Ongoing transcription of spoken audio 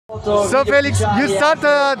So Felix, you start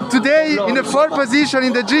today in the 4th position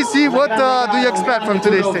in the GC. What do you expect from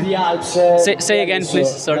today's stage? Say again,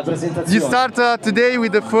 please. Sorry. You start today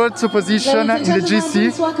with the 4th position in the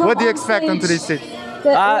GC. What do you expect on today's stage?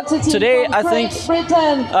 Today I think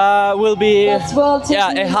will be a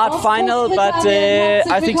hard final, but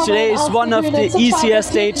I think today is one of the easier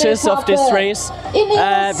stages of this race.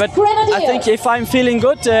 But I think if I'm feeling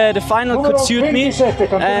good, the final could suit me.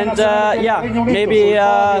 And maybe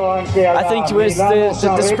I think with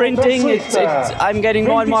the sprinting, I'm getting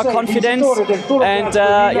more and more confidence.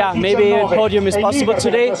 And maybe a podium is possible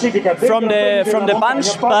today from the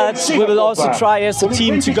bunch. But we will also try as a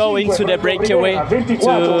team to go into the breakaway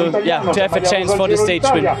to have a chance for the stage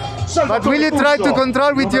win. But will you try to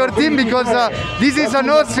control with your team, because this is an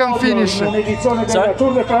Austrian finish? Sorry?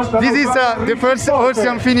 This is the first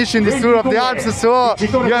Austrian finish in this Tour of the Alps, so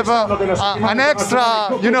you have an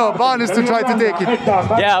extra, bonus to try to take it.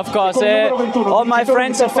 Yeah, of course. All my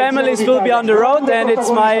friends and families will be on the road, and it's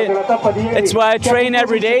where I train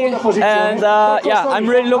every day. And I'm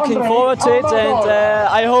really looking forward to it, and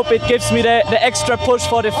I hope it gives me the extra push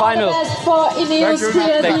for the final. Thank you.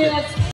 Thank you.